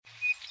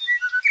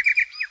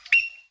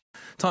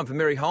Time for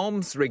Mary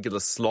Holmes' regular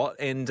slot,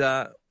 and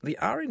the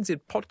RNZ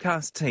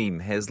podcast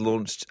team has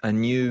launched a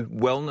new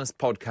wellness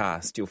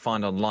podcast you'll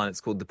find online.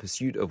 It's called The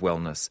Pursuit of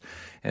Wellness,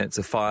 and it's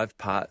a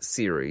 5-part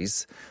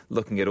series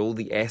looking at all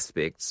the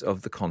aspects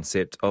of the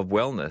concept of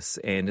wellness.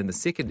 And in the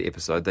second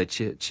episode, they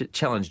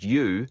challenged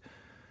you,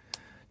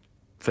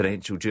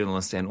 financial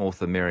journalist and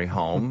author Mary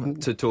Holm,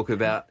 to talk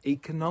about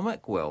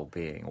economic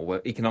well-being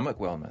or economic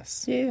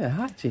wellness. Yeah,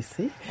 hi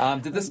Jesse.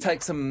 Did this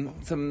take some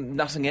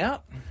nutting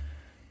out?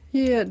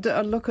 Yeah,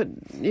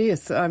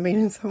 yes, I mean,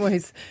 in some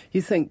ways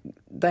you think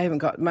they haven't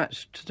got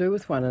much to do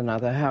with one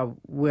another, how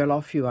well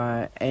off you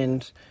are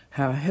and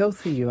how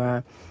healthy you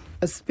are,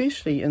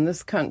 especially in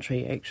this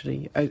country,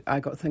 actually. I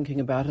got thinking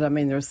about it. I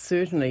mean, there are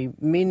certainly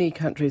many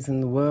countries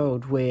in the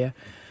world where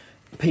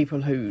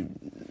people who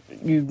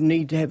you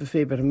need to have a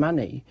fair bit of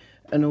money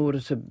in order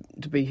to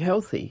be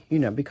healthy,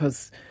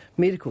 because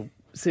medical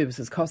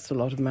services cost a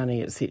lot of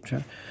money,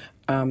 etc.,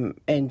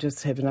 and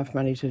just have enough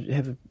money to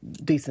have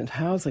decent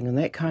housing and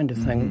that kind of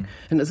thing.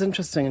 And it's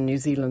interesting in New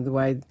Zealand the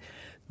way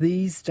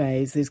these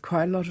days there's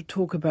quite a lot of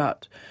talk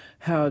about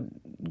how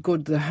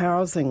good the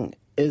housing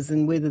is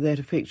and whether that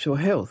affects your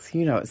health.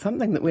 It's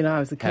something that when I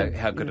was a kid...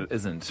 How good it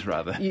isn't,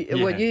 rather.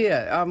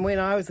 When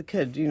I was a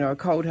kid, a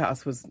cold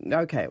house was...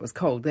 OK, it was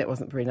cold. That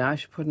wasn't very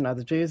nice. You put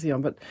another jersey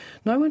on. But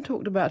no one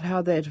talked about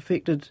how that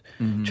affected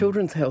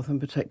children's health in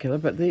particular.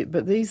 But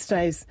these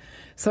days...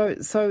 So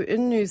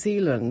in New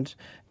Zealand,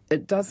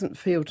 it doesn't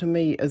feel to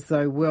me as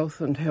though wealth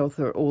and health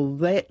are all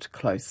that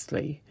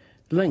closely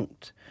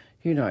linked,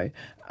 I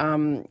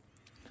think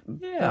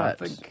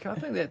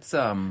that's...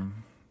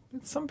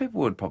 Some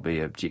people would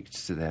probably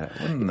object to that,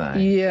 wouldn't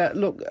they? Yeah,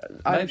 look...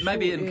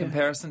 Maybe in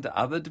comparison to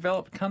other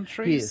developed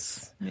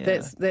countries?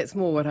 Yes, that's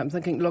more what I'm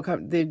thinking. Look,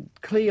 there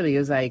clearly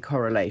is a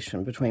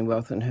correlation between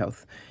wealth and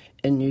health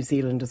in New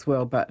Zealand as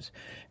well, but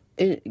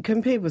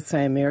compared with,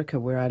 say, America,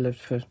 where I lived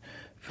for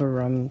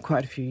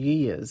quite a few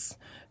years,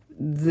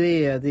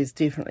 there's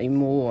definitely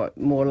more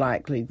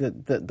likely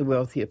that the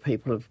wealthier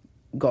people have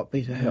got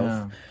better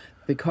health.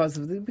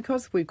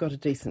 Because we've got a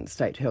decent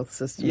state health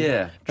system,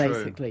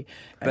 basically. True.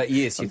 But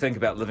yes, you think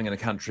about living in a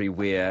country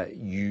where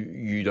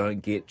you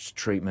don't get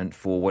treatment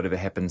for whatever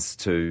happens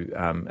to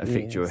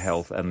affect your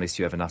health unless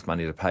you have enough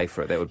money to pay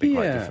for it. That would be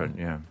quite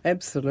different,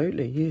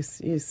 Absolutely,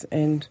 yes.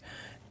 And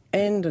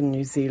in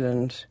New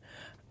Zealand,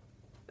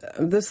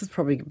 this is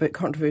probably a bit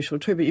controversial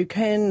too, but you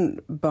can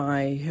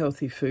buy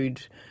healthy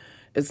food.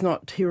 It's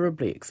not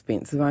terribly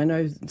expensive. I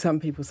know some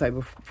people say,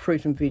 well,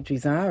 fruit and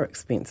veggies are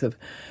expensive,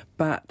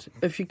 but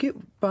if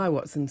you buy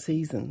what's in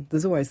season,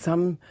 there's always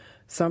some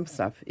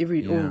stuff all the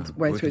way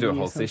through. We could do a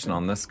whole session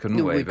on this,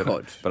 couldn't we?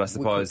 But I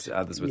suppose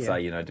others would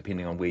say,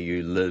 depending on where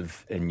you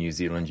live in New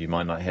Zealand, you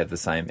might not have the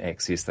same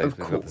access. They've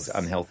got this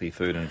unhealthy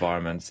food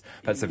environments.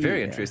 But it's a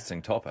very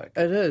interesting topic.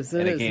 It is.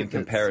 Again,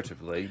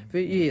 comparatively.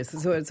 Yes,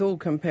 so it's all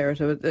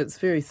comparative. It's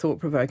very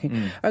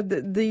thought-provoking.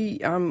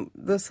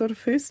 The sort of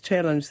first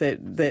challenge that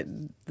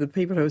the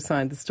people who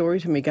assigned the story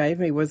to me gave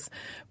me was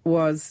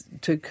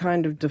to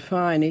kind of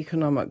define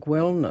economic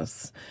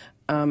wellness.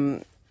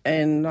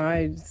 And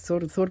I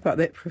sort of thought about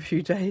that for a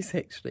few days,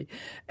 actually.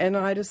 And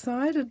I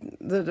decided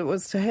that it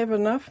was to have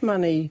enough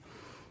money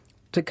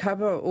to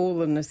cover all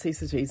the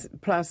necessities,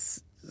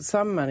 plus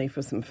some money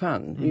for some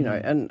fun,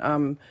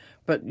 and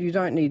but you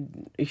don't need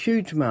a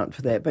huge amount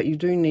for that, but you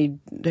do need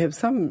to have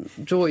some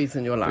joys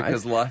in your life.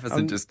 Because life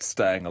isn't just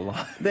staying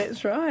alive.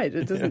 That's right.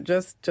 It isn't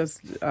just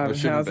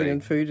housing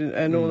and food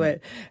and all that.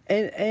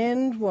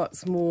 And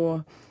what's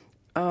more,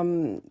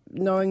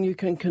 knowing you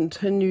can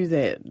continue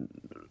that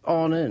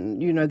on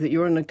in, that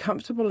you're in a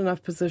comfortable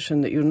enough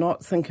position that you're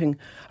not thinking,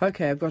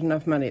 OK, I've got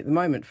enough money at the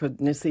moment for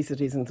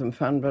necessities and some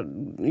fun, but,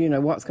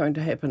 what's going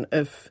to happen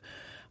if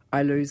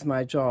I lose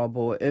my job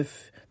or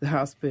if the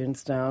house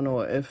burns down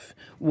or if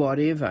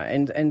whatever.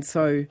 And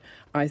so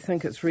I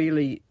think it's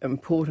really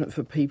important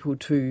for people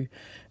to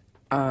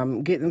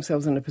get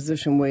themselves in a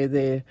position where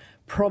they're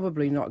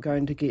probably not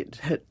going to get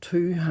hit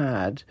too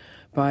hard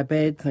by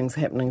bad things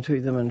happening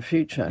to them in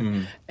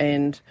future.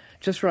 And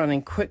just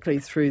running quickly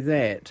through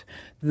that,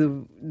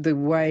 the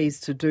ways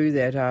to do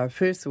that are,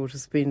 first of all, to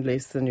spend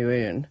less than you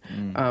earn,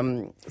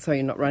 so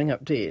you're not running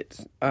up debt,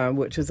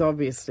 which is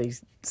obviously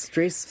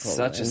stressful.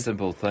 Such a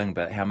simple thing,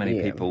 but how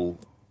many people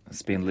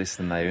spend less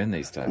than they earn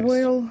these days?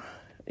 Well,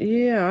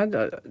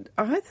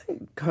 I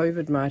think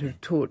COVID might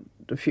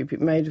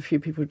have made a few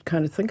people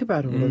kind of think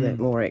about all of that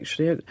more,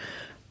 actually.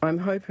 I'm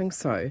hoping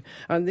so.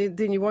 And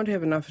then you want to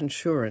have enough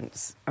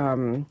insurance.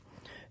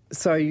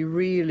 So you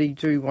really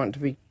do want to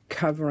be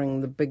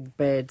covering the big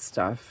bad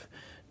stuff,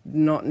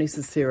 not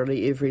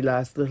necessarily every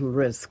last little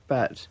risk,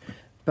 but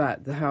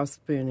the house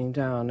burning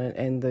down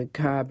and the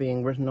car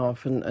being written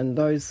off and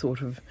those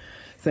sort of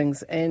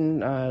things.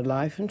 And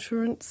life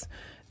insurance.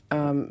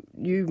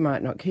 You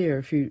might not care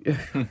if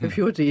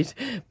you're dead,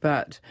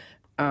 but...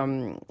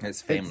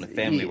 it's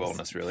family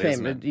wellness, really,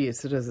 isn't it?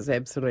 Yes, it is. It's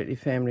absolutely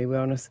family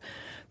wellness.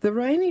 The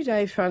rainy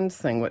day fund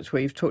thing, which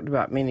we've talked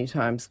about many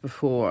times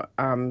before,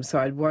 so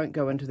I won't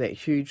go into that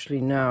hugely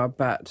now,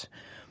 but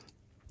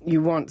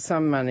you want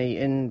some money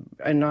in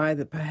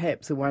either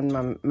perhaps a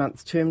 1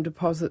 month term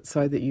deposit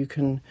so that you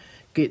can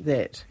get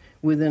that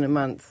within a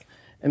month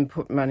and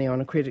put money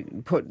on a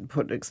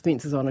put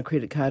expenses on a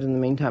credit card in the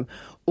meantime,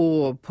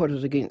 or put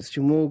it against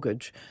your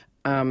mortgage.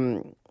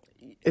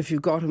 If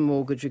you've got a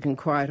mortgage, you can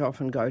quite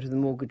often go to the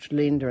mortgage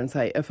lender and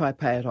say, if I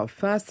pay it off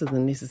faster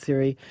than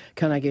necessary,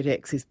 can I get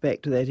access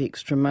back to that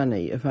extra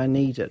money if I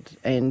need it?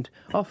 And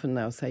often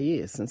they'll say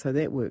yes, and so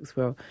that works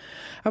well.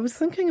 I was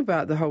thinking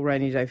about the whole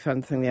rainy day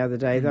fund thing the other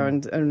day, though,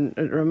 and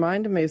it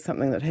reminded me of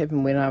something that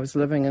happened when I was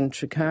living in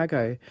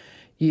Chicago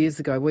years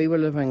ago. We were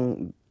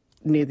living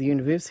near the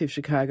University of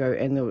Chicago,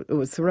 and it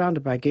was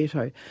surrounded by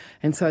ghetto,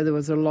 and so there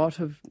was a lot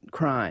of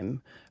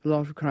crime. A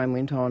lot of crime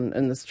went on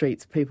in the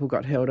streets. People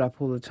got held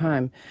up all the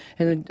time.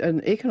 And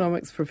an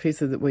economics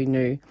professor that we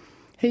knew,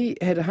 he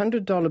had a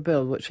 $100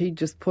 bill which he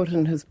just put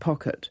in his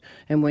pocket,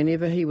 and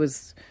whenever he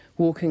was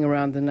walking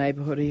around the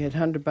neighbourhood, he had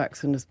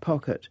 $100 in his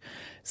pocket,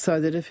 so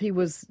that if he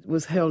was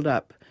held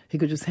up, he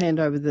could just hand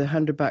over the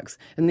 $100,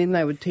 and then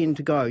they would tend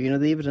to go. You know,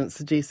 the evidence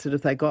suggested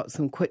if they got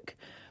some quick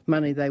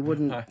money, they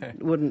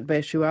wouldn't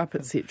bash you up,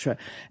 etc.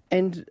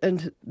 And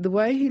the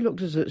way he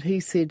looked at it, he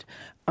said,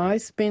 I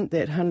spent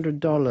that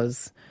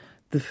 $100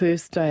 the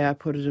first day I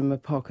put it in my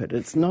pocket.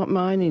 It's not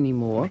mine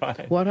anymore.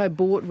 Right. What I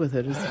bought with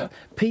it is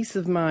peace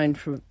of mind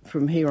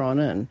from here on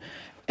in.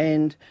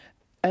 And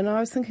I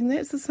was thinking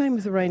that's the same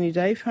with the rainy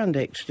day fund,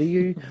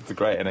 actually. It's a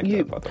great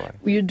anecdote, by the way.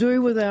 You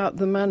do without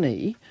the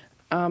money.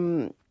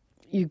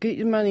 You get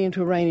your money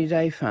into a rainy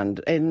day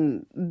fund,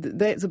 and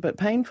that's a bit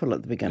painful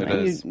at the beginning.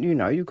 It is. You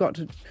know, you've got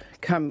to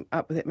come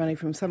up with that money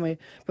from somewhere.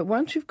 But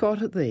once you've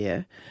got it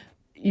there,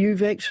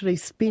 you've actually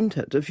spent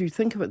it. If you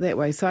think of it that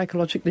way,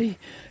 psychologically,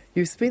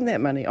 you've spent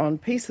that money on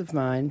peace of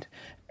mind,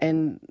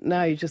 and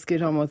now you just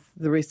get on with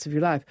the rest of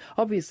your life.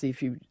 Obviously,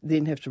 if you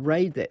then have to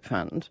raid that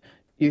fund,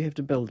 you have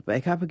to build it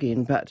back up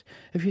again. But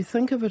if you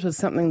think of it as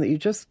something that you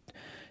just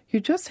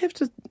have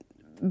to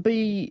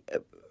be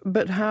a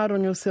bit hard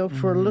on yourself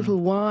for a little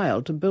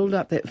while to build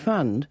up that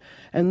fund,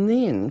 and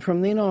then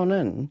from then on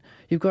in,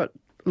 you've got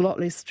a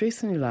lot less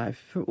stress in your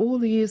life for all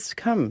the years to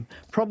come.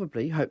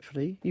 Probably,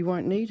 hopefully, you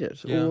won't need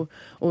it,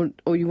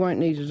 or you won't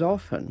need it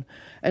often.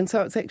 And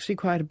so it's actually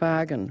quite a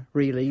bargain,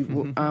 really,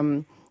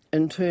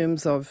 in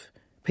terms of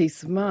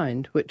peace of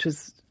mind, which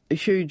is a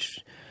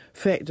huge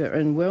factor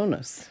in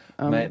wellness.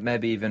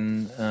 Maybe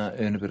even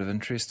earn a bit of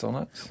interest on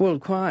it? Well,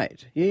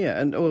 quite, yeah.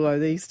 And although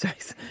these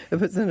days,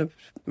 if it's in a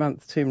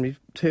month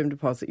term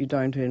deposit, you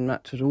don't earn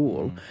much at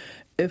all.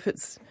 If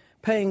it's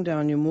paying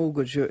down your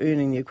mortgage, you're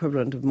earning the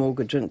equivalent of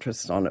mortgage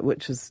interest on it,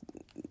 which is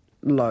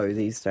low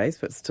these days,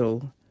 but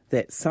still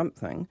that's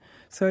something.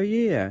 So,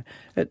 yeah,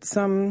 it's...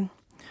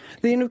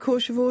 Then, of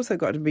course, you've also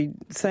got to be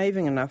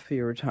saving enough for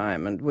your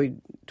retirement. We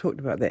talked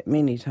about that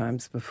many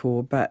times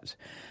before, but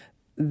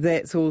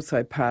that's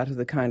also part of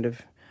the kind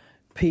of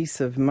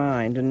peace of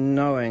mind and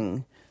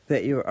knowing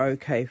that you're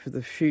okay for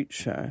the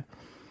future.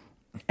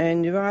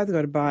 And you've either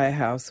got to buy a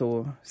house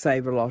or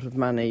save a lot of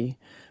money.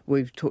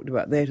 We've talked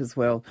about that as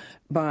well.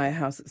 Buy a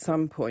house at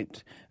some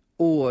point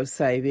or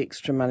save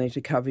extra money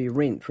to cover your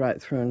rent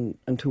right through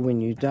until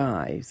when you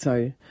die.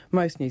 So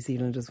most New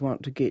Zealanders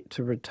want to get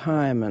to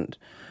retirement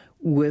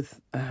with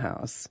a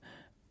house,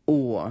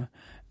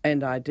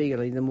 and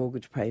ideally the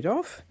mortgage paid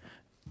off,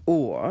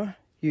 or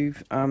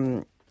you've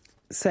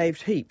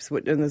saved heaps,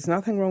 and there's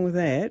nothing wrong with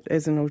that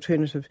as an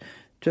alternative,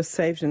 just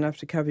saved enough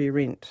to cover your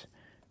rent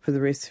for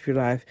the rest of your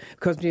life.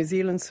 Because New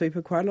Zealand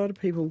Super, quite a lot of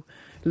people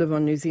live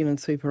on New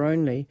Zealand Super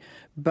only,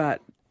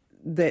 but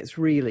that's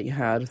really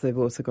hard if they've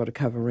also got to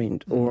cover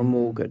rent or a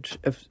mortgage.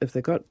 If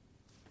they've got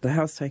the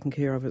house taken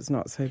care of, it's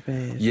not so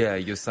bad. Yeah,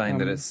 you're saying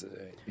that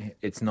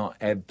it's not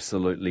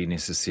absolutely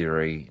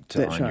necessary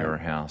to own your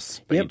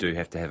house, but you do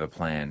have to have a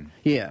plan.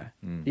 Yeah,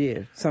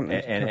 something.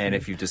 And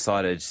if you've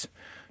decided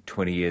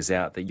 20 years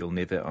out that you'll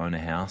never own a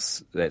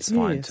house, that's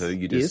fine too.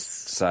 You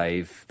just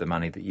save the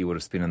money that you would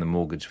have spent on the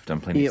mortgage. We've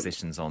done plenty of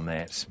sessions on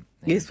that.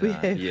 Yes, we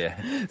have.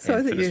 Yeah,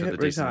 so that you hit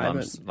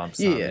retirement. Lump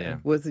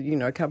sum, with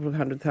a couple of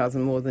 $100,000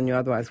 more than you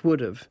otherwise would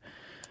have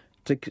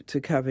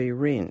to cover your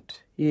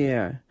rent.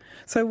 Yeah.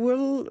 So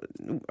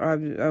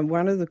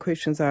one of the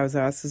questions I was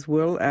asked is,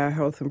 will our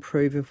health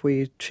improve if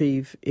we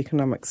achieve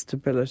economic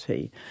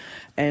stability?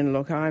 And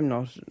look, I'm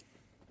not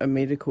a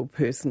medical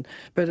person,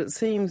 but it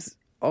seems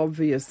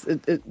obvious.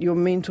 Your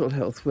mental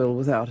health will,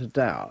 without a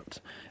doubt,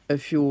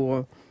 if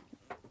you're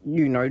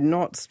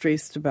not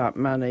stressed about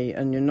money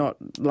and you're not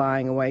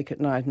lying awake at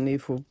night and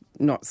therefore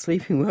not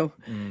sleeping well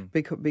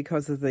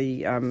because of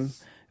the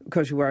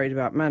because you're worried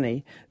about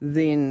money,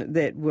 then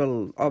that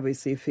will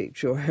obviously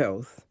affect your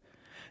health.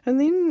 And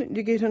then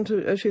you get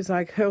into issues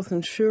like health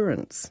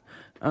insurance.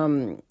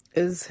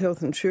 Is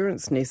health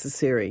insurance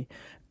necessary?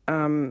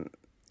 And,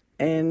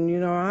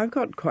 I've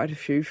got quite a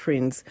few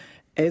friends.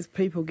 As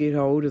people get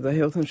older, the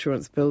health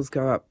insurance bills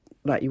go up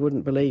like you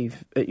wouldn't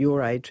believe at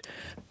your age.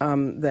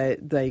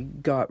 They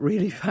go up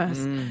really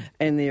fast,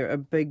 and they're a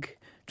big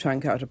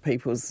chunk out of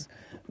people's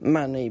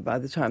money by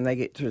the time they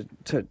get to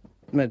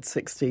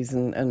mid-60s,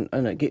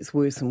 and it gets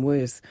worse and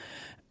worse.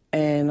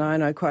 And I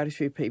know quite a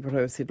few people who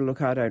have said,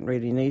 look, I don't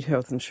really need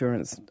health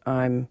insurance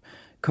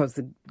because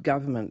the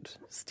government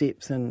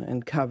steps in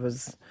and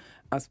covers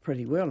us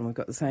pretty well, and we've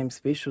got the same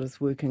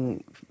specialists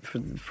working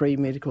for free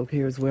medical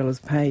care as well as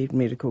paid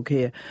medical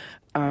care.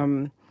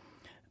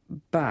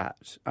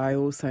 But I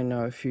also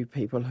know a few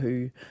people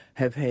who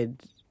have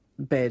had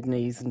bad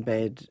knees and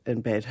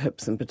bad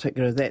hips in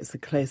particular. That's a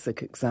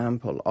classic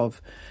example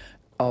of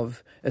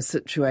a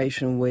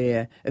situation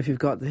where if you've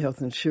got the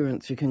health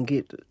insurance, you can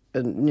get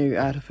a new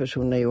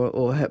artificial knee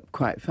or hip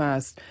quite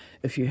fast.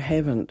 If you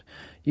haven't,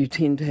 you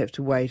tend to have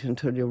to wait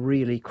until you're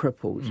really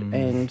crippled.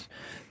 And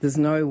there's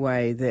no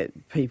way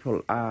that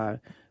people are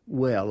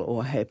well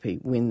or happy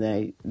when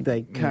they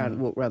can't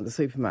walk around the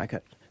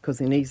supermarket because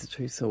their knees are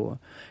too sore.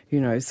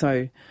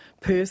 So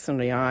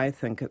personally, I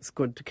think it's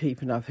good to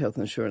keep enough health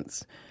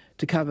insurance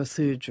to cover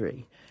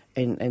surgery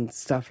and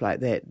stuff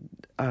like that,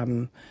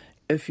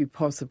 if you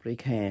possibly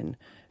can.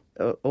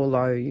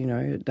 Although,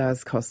 it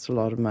does cost a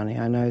lot of money.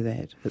 I know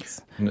that.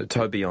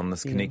 Toby, on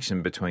this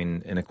connection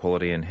between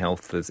inequality and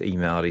health, has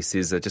emailed. He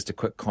says, just a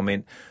quick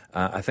comment,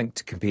 I think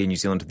to compare New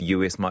Zealand to the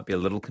US might be a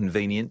little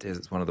convenient, as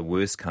it's one of the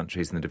worst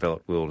countries in the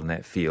developed world in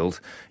that field.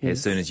 Yes.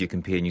 As soon as you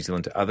compare New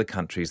Zealand to other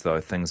countries, though,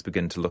 things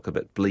begin to look a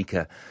bit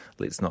bleaker.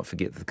 Let's not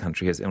forget that the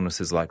country has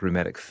illnesses like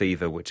rheumatic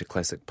fever, which are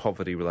classic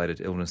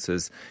poverty-related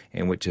illnesses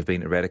and which have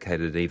been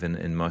eradicated even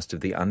in most of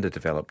the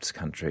underdeveloped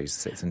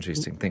countries. That's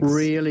interesting. Thanks.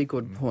 Really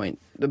good point.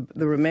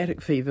 The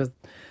rheumatic fever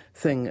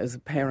thing is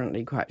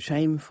apparently quite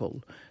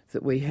shameful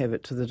that we have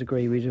it to the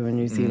degree we do in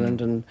New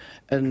Zealand.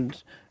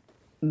 And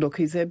look,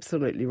 he's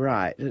absolutely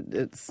right.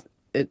 It's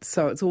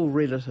all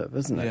relative,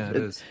 isn't it? Yeah, it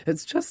is.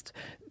 It's just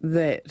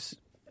that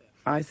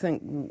I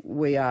think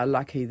we are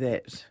lucky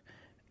that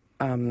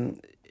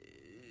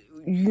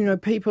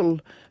people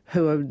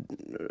who are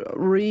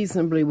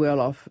reasonably well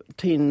off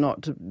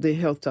their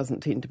health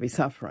doesn't tend to be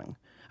suffering.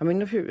 I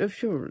mean,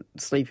 if you're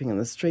sleeping in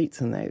the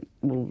streets and that,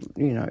 well,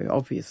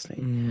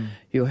 obviously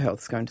your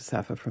health's going to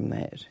suffer from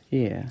that.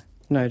 Yeah,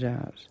 no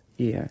doubt.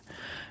 Yeah.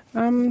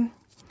 Another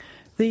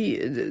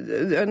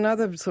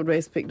sort of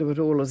aspect of it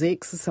all is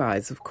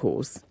exercise, of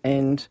course,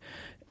 and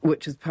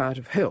which is part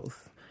of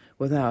health,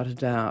 without a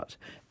doubt.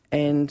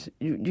 And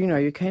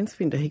you can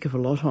spend a heck of a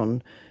lot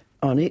on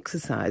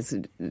exercise.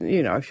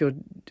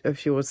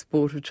 If your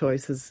sport of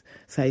choice is,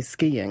 say,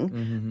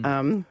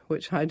 skiing,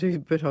 which I do a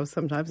bit of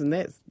sometimes, and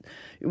that's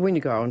when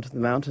you go onto the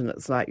mountain,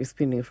 it's like you're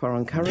spending a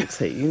foreign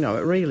currency. It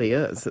really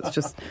is. It's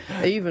just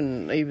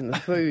even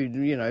the food,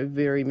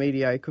 very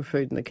mediocre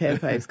food in the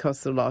cafes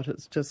costs a lot.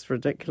 It's just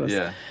ridiculous.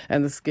 Yeah.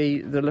 And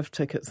the lift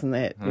tickets and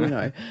that,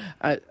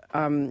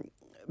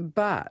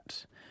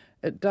 but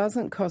it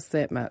doesn't cost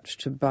that much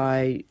to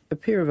buy a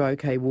pair of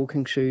OK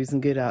walking shoes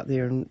and get out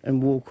there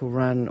and walk or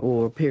run,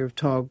 or a pair of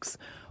togs,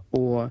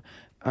 or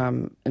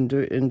and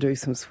do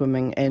some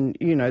swimming. And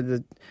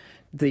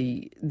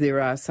there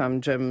are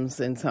some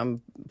gyms and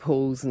some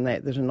pools and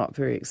that are not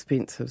very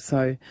expensive.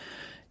 So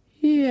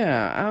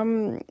yeah,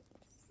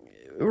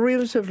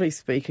 relatively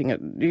speaking,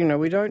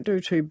 we don't do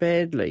too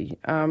badly.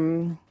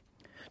 Have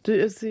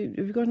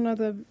you got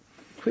another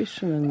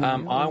question in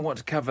there? I want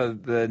to cover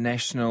the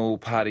National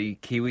Party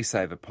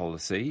KiwiSaver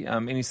policy.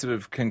 Any sort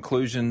of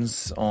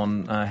conclusions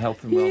on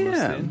health and wellness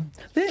then?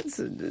 That's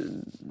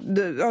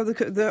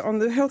on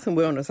the health and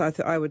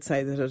wellness, I would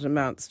say that it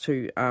amounts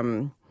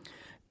to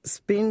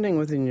spending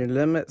within your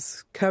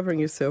limits, covering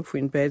yourself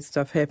when bad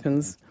stuff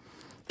happens,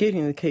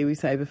 getting the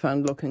KiwiSaver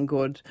fund looking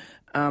good.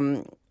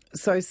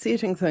 So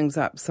setting things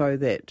up so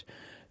that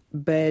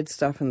bad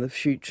stuff in the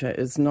future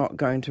is not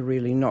going to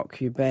really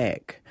knock you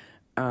back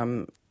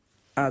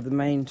are the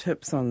main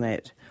tips on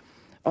that.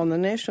 On the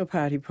National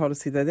Party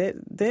policy, though,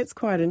 that's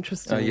quite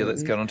interesting. Oh, yeah,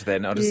 let's get on to that.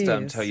 And I'll just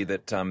tell you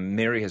that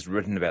Mary has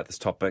written about this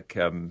topic,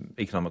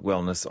 economic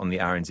wellness, on the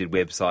RNZ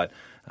website.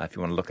 If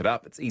you want to look it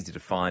up, it's easy to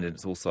find, and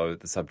it's also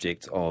the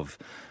subject of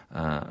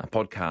a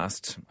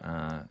podcast,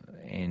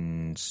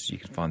 and you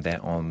can find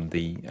that on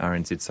the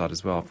RNZ site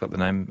as well. I've got the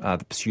name,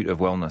 The Pursuit of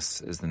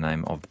Wellness is the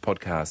name of the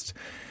podcast.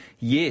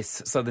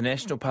 Yes, so the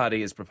National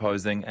Party is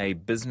proposing a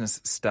Business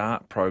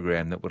Start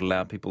program that would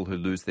allow people who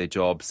lose their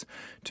jobs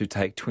to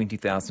take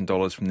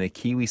 $20,000 from their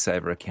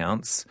KiwiSaver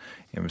accounts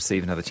and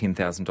receive another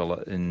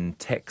 $10,000 in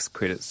tax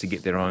credits to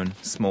get their own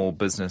small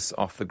business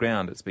off the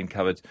ground. It's been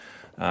covered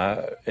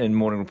in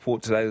Morning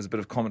Report today. There's a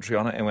bit of commentary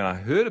on it, and when I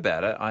heard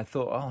about it, I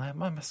thought, I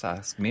must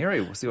ask Mary.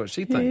 We'll see what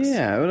she thinks.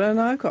 Yeah, well, and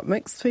I've got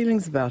mixed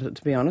feelings about it,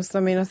 to be honest. I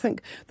mean, I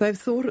think they've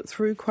thought it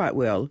through quite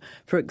well.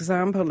 For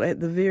example, at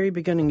the very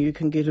beginning, you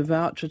can get a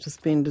voucher to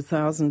spend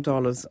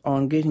 $1,000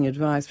 on getting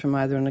advice from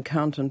either an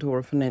accountant or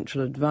a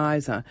financial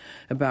advisor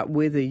about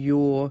whether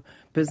your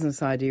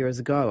business idea is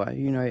a goer,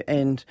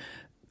 and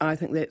I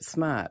think that's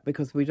smart,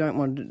 because we don't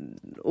want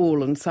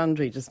all and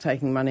sundry just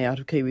taking money out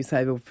of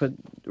KiwiSaver for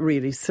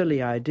really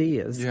silly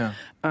ideas. Yeah.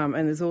 And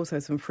there's also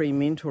some free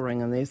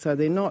mentoring in there, so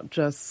they're not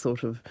just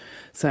sort of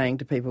saying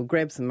to people,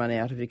 grab some money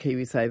out of your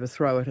KiwiSaver,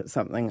 throw it at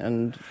something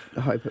and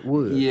hope it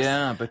works.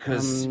 Yeah,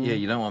 because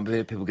you don't want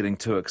people getting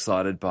too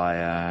excited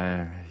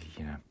by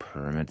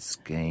pyramid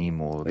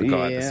scheme, or the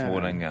guy this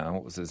morning,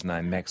 what was his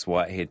name, Max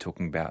Whitehead,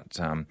 talking about,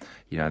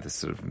 this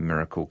sort of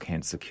miracle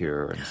cancer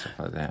cure and stuff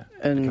like that.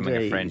 Indeed. Becoming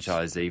a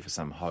franchisee for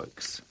some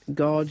hoax.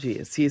 God,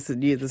 yes.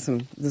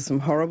 There's some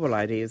horrible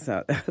ideas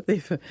out there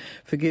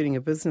for getting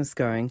a business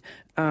going.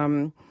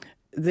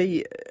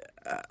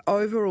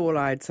 Overall,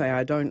 I'd say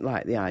I don't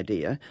like the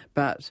idea,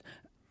 but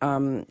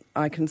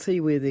I can see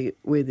where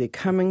they're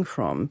coming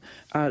from.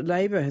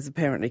 Labor has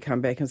apparently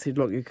come back and said,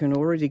 look, you can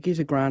already get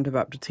a grant of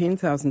up to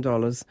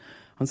 $10,000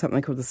 on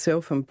something called the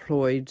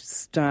Self-Employed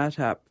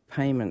Startup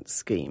Payment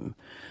Scheme,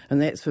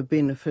 and that's for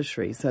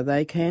beneficiaries. So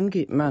they can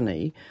get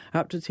money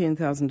up to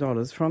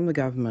 $10,000 from the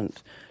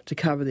government to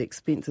cover the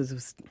expenses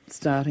of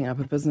starting up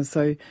a business.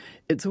 So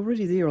it's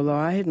already there, although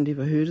I hadn't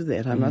ever heard of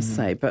that, I must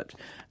say. But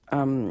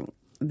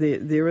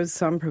there is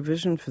some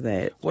provision for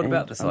that. What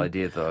about this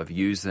idea, though, of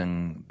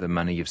using the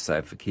money you've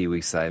saved for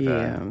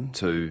KiwiSaver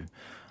to,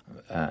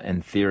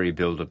 in theory,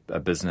 build a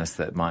business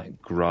that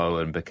might grow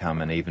and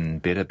become an even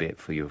better bet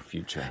for your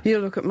future? Yeah,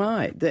 look, it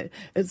might.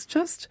 It's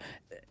just,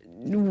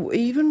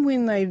 even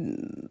when they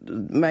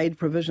made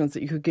provisions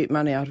that you could get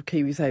money out of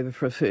KiwiSaver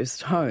for a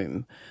first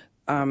home,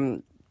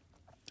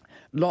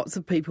 lots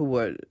of people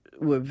were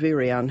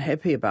very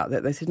unhappy about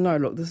that. They said, no,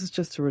 look, this is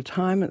just a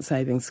retirement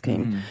savings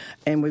scheme,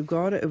 and we've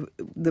got it.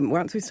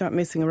 Once we start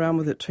messing around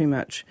with it too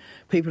much,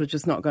 people are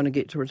just not going to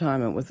get to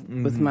retirement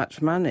with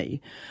much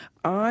money.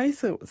 I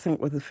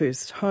think with the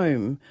first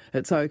home,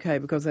 it's okay,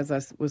 because as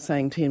I was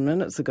saying 10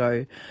 minutes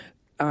ago,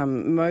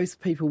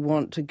 most people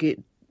want to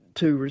get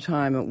to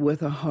retirement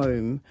with a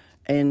home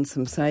and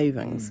some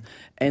savings.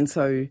 And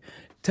so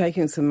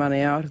taking some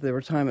money out of the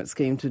retirement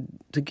scheme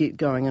to get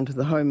going into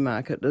the home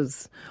market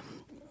is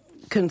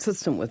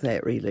consistent with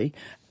that, really.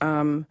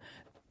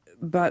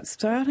 But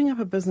starting up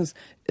a business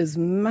is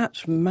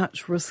much,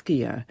 much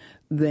riskier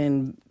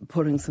than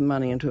putting some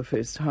money into a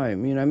first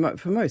home. You know,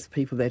 for most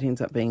people, that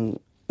ends up being,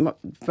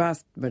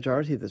 vast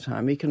majority of the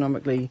time,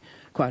 economically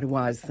quite a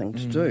wise thing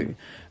to do.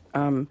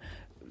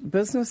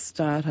 Business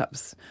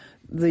startups,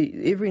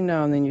 every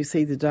now and then you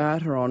see the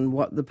data on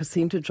what the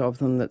percentage of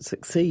them that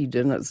succeed,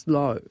 and it's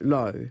low.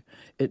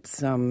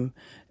 It's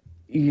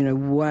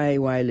way,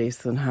 way less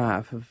than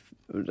half of.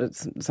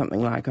 It's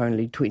something like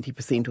only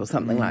 20% or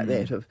something like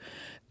that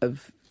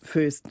of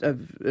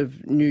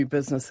new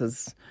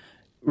businesses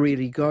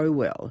really go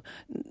well.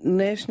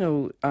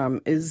 National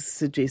is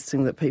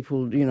suggesting that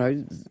people,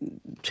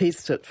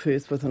 test it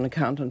first with an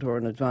accountant or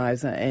an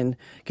advisor and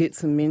get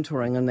some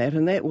mentoring in that,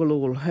 and that will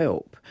all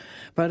help.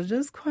 But it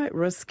is quite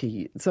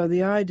risky. So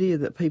the idea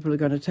that people are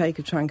going to take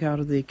a chunk out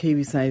of their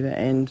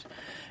KiwiSaver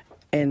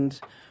and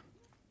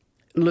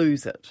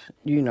lose it,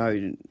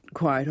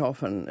 quite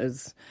often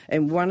is.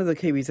 And one of the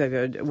new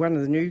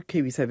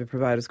KiwiSaver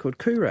providers called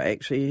Kura,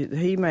 actually,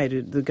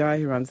 the guy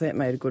who runs that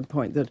made a good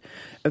point that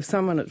if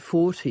someone at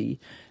 40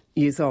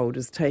 years old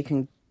is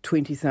taking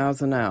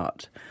 20,000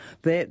 out,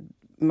 that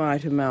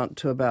might amount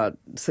to about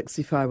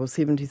 65 or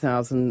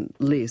 70,000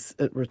 less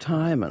at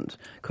retirement,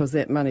 because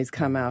that money's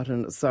come out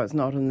and so it's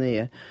not in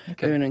there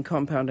earning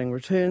compounding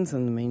returns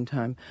in the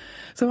meantime.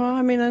 So,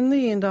 I mean, in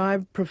the end,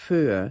 I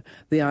prefer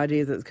the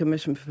idea that the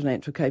Commission for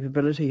Financial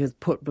Capability has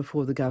put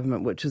before the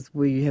government, which is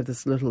where you have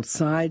this little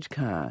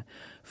sidecar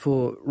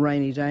for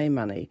rainy day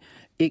money,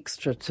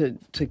 extra to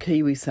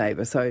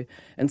KiwiSaver. So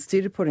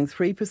instead of putting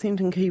 3%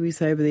 in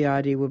KiwiSaver, the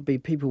idea would be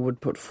people would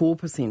put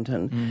 4%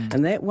 in,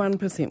 and that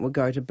 1% would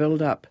go to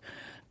build up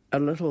a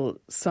little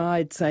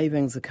side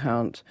savings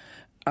account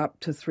up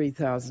to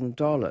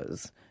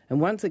 $3,000.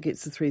 And once it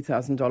gets to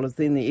 $3,000,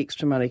 then the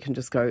extra money can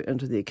just go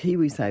into their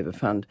KiwiSaver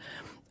fund.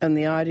 And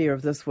the idea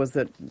of this was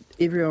that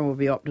everyone would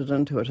be opted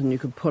into it, and you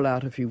could pull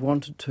out if you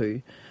wanted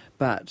to.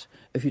 But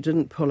if you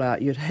didn't pull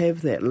out, you'd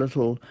have that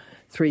little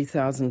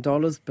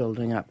 $3,000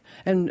 building up.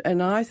 And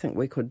I think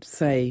we could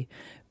say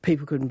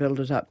people could build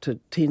it up to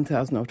 $10,000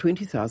 or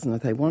 $20,000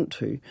 if they want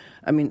to.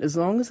 I mean, as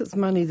long as it's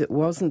money that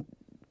wasn't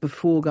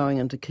before going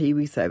into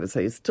KiwiSaver. So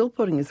you're still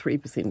putting your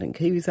 3% in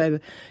KiwiSaver,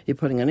 you're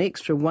putting an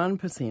extra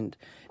 1%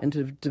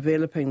 into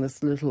developing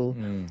this little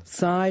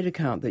side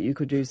account that you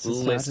could use to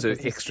start Let's do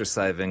extra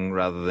saving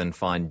rather than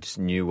find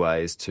new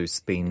ways to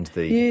spend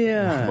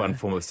the one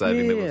form of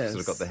saving that we've sort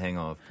of got the hang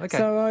of. Okay.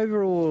 So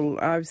overall,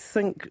 I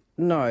think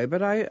no,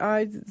 but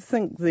I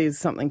think there's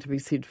something to be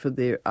said for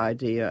their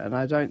idea, and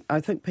I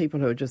think people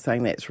who are just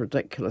saying that's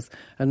ridiculous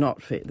are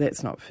not fair.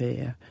 That's not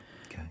fair.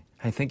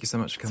 Hey, thank you so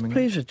much for coming in.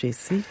 It's a pleasure,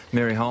 Jesse.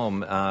 Mary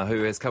Holm,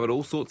 who has covered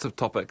all sorts of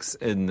topics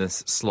in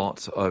this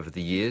slot over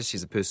the years.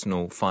 She's a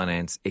personal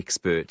finance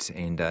expert,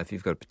 and if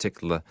you've got a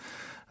particular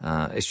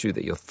issue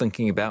that you're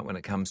thinking about when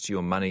it comes to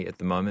your money at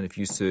the moment, if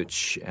you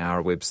search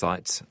our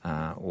website,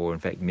 or in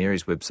fact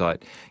Mary's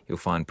website, you'll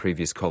find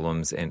previous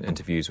columns and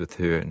interviews with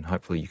her, and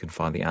hopefully you can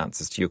find the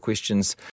answers to your questions.